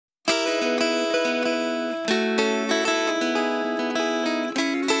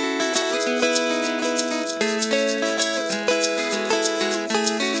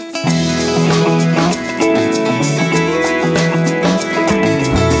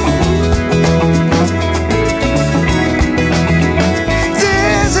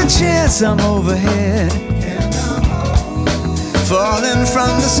some overhead, falling from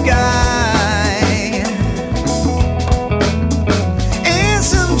the sky. And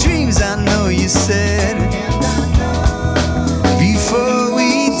some dreams I know you said before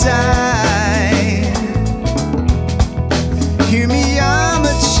we died. Hear me, I'm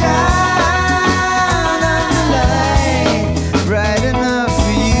a child of the light, bright enough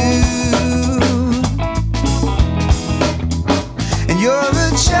for you. And you're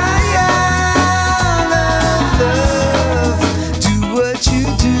a child of love. Do what you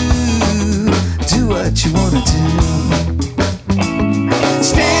do, do what you wanna do.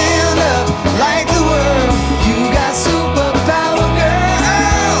 Stand up like the world, you got superpower,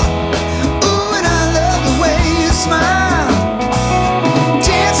 girl. Ooh, and I love the way you smile.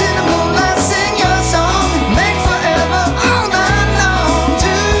 Dance in the moonlight, sing your song, make forever all night long.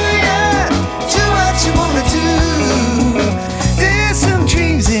 Do ya, do what you wanna do. There's some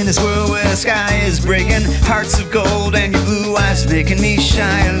dreams in this world where the sky is breaking, hearts of gold and your blue eyes making me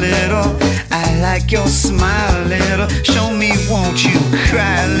shy a little. I like your smile a little. Show me, won't you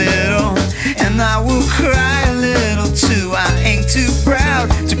cry a little? And I will cry a little too. I ain't too proud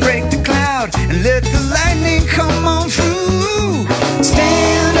to break the cloud and let the